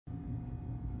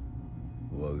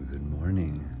Well, good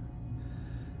morning.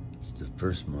 It's the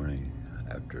first morning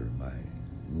after my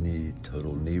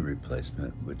total knee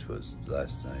replacement, which was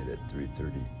last night at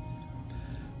 3:30.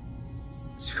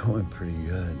 It's going pretty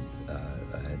good.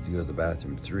 I had to go to the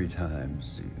bathroom 3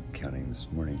 times, counting this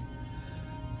morning,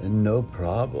 and no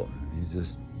problem. You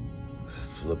just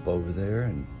flip over there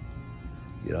and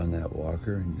get on that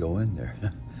walker and go in there.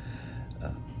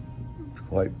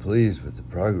 Quite pleased with the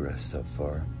progress so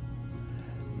far.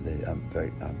 In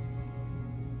fact,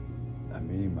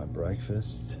 I'm eating my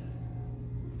breakfast.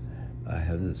 I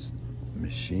have this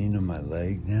machine on my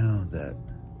leg now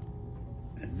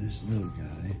and this little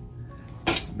guy,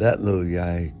 that little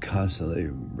guy constantly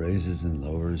raises and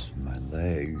lowers my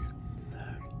leg.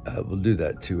 We'll do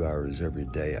that 2 hours every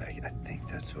day. I think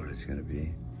that's what it's gonna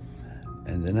be.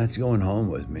 And then that's going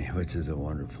home with me, which is a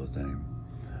wonderful thing.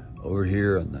 Over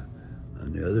here on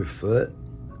the other foot,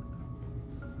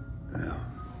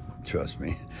 trust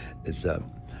me, it's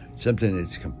something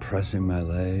that's compressing my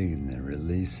leg and then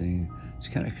releasing. It's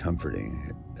kind of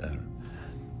comforting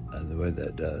the way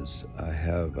that does. I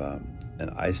have an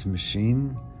ice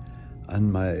machine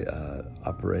on my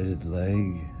operated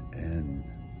leg, and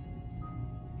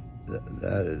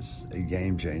that is a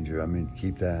game changer. I mean,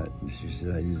 keep that. She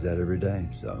said I use that every day,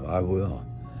 so I will.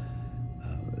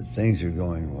 Things are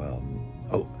going well.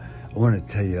 Oh, I want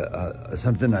to tell you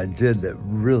something I did that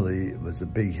really was a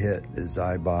big hit is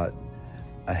I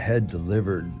had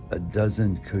delivered a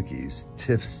dozen cookies,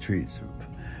 Tiff's Treats,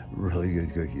 really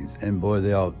good cookies. And boy,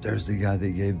 there's the guy that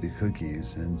gave the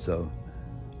cookies. And so,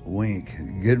 wink,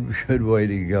 good way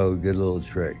to go, good little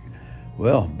trick.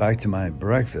 Well, back to my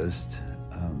breakfast.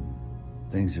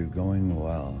 Things are going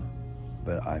well,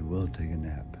 but I will take a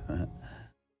nap.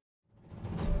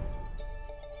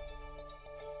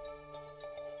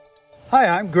 Hi,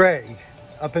 I'm Greg.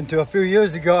 Up until a few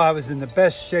years ago, I was in the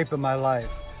best shape of my life.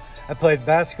 I played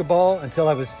basketball until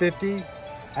I was 50.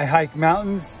 I hike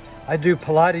mountains. I do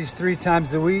Pilates 3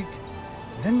 times a week.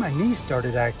 Then my knee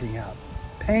started acting up.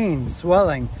 Pain,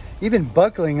 swelling, even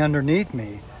buckling underneath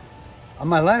me. On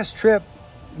my last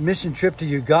mission trip to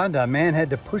Uganda, a man had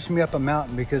to push me up a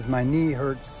mountain because my knee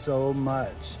hurts so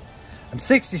much. I'm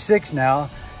 66 now,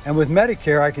 and with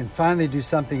Medicare, I can finally do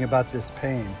something about this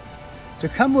pain. So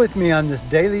come with me on this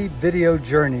daily video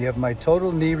journey of my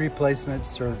total knee replacement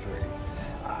surgery.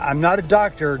 I'm not a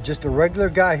doctor, just a regular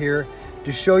guy here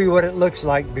to show you what it looks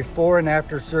like before and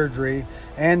after surgery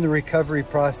and the recovery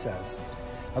process.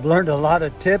 I've learned a lot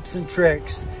of tips and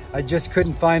tricks I just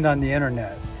couldn't find on the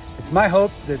internet. It's my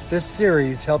hope that this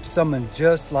series helps someone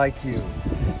just like you.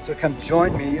 So come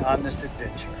join me on this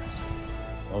adventure.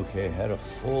 Okay, had a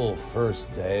full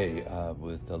first day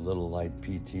with a little light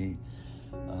PT.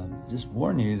 Just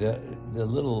warn you that the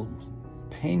little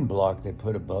pain block they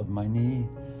put above my knee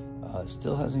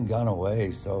still hasn't gone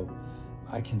away, so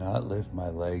I cannot lift my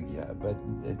leg yet. But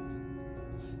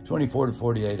 24 to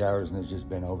 48 hours, and it's just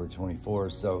been over 24,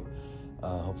 so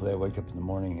hopefully I wake up in the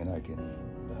morning and I can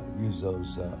use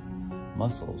those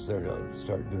muscles there to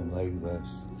start doing leg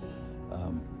lifts.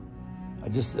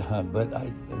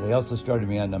 They also started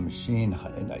me on the machine,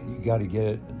 and you got to get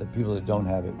it. The people that don't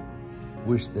have it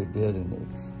wish they did, and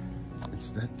it's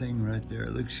that thing right there.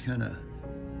 It looks kind of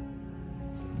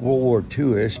World War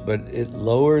II-ish, but it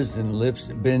lowers and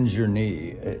bends your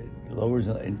knee. It lowers,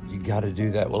 and you got to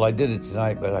do that. Well, I did it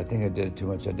tonight, but I think I did it too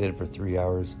much. I did it for 3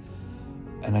 hours,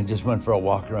 and I just went for a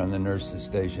walk around the nurse's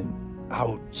station.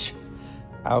 Ouch,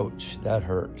 ouch, that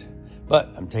hurt.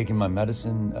 But I'm taking my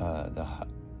medicine, the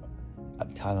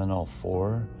Tylenol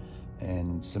 4,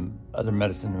 and some other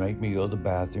medicine to make me go to the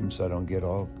bathroom so I don't get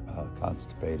all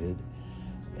constipated.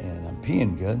 And I'm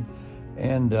peeing good.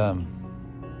 And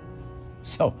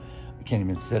so I can't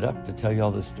even sit up to tell you all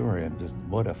this story.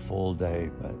 What a full day.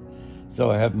 But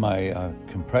so I have my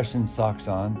compression socks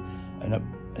on,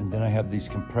 and then I have these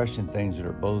compression things that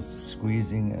are both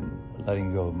squeezing and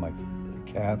letting go of my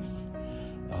calves.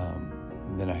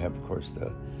 And then I have, of course,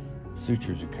 the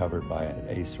sutures are covered by an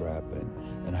ACE wrap,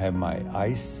 and I have my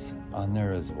ice on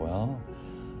there as well.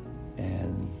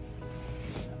 And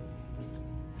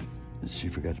she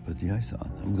forgot to put the ice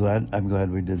on. I'm glad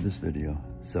we did this video.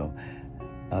 So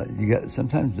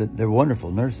sometimes they're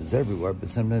wonderful nurses everywhere, but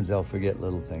sometimes they'll forget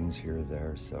little things here or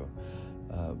there. So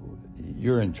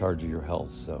you're in charge of your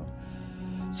health. So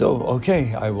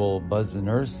okay, I will buzz the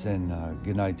nurse, and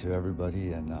good night to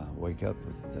everybody, and wake up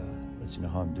with let you know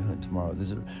how I'm doing tomorrow. This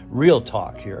is real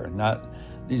talk here, not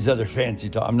these other fancy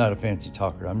talk. I'm not a fancy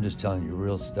talker. I'm just telling you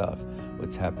real stuff,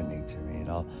 what's happening to me, and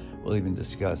we'll even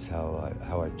discuss how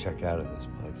I check out of this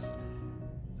place.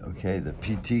 Okay, the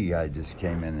PT guy just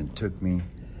came in and took me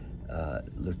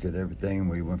Looked at everything.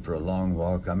 We went for a long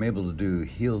walk. I'm able to do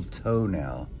heel toe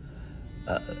now.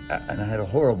 And I had a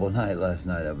horrible night last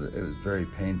night. It was very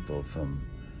painful from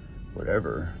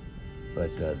whatever.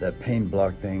 But that pain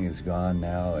block thing is gone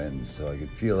now, and so I can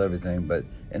feel everything, but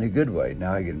in a good way.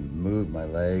 Now I can move my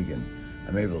leg, and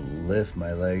I'm able to lift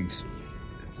my legs.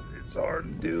 It's hard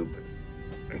to do,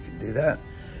 but I can do that.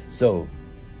 So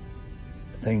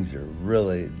things are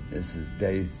really, this is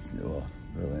well,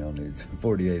 really only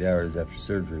 48 hours after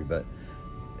surgery, but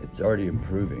it's already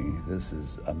improving. This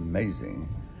is amazing.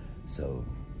 So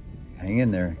hang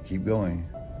in there, keep going.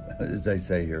 As they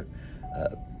say here,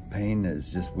 pain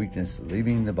is just weakness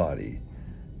leaving the body.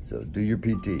 So do your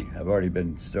PT. I've already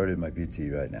started my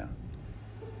PT right now.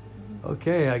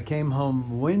 Okay, I came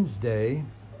home Wednesday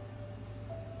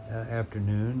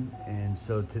afternoon, and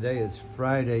so today is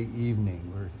Friday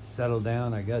evening. We're settled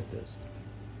down. I got this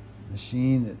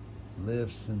machine that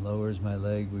lifts and lowers my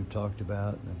leg we've talked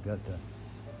about. And I've got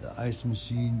the ice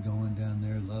machine going down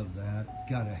there. Love that.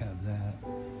 Gotta have that.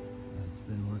 It's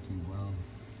been working well.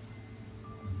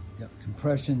 Got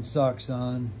compression socks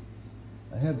on.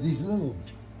 I have these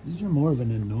are more of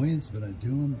an annoyance, but I do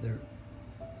them. They're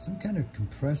some kind of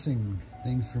compressing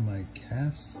thing for my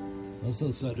calves. Also,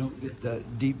 so I don't get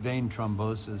that deep vein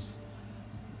thrombosis.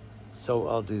 So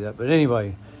I'll do that. But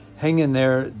anyway, hang in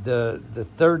there. The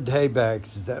third day back,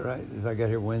 is that right? If I got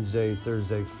here Wednesday,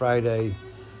 Thursday, Friday,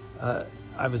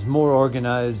 I was more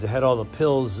organized. I had all the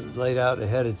pills laid out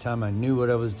ahead of time. I knew what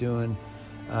I was doing.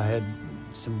 I had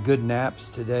some good naps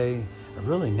today. I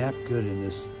really napped good in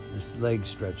this leg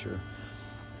stretcher.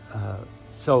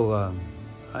 So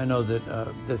I know that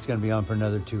that's going to be on for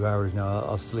another 2 hours now.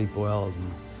 I'll sleep well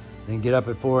and then get up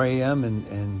at 4 a.m.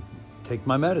 and take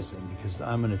my medicine, because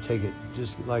I'm going to take it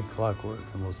just like clockwork,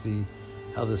 and we'll see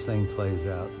how this thing plays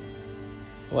out.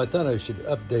 Well, I thought I should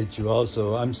update you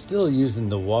also. I'm still using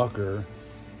the walker.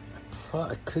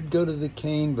 I could go to the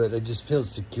cane, but I just feel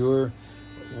secure.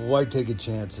 Why take a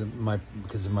chance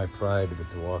because of my pride with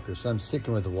the walker? So I'm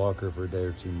sticking with the walker for a day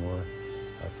or two more,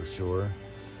 for sure.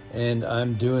 And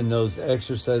I'm doing those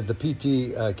exercises. The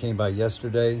PT came by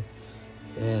yesterday,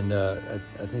 and I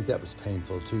think that was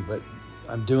painful too, but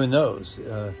I'm doing those.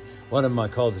 One of them I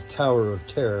call the Tower of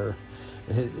Terror.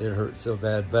 It hurt so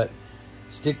bad, but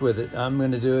stick with it. I'm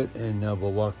going to do it, and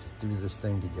we'll walk through this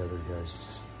thing together, guys.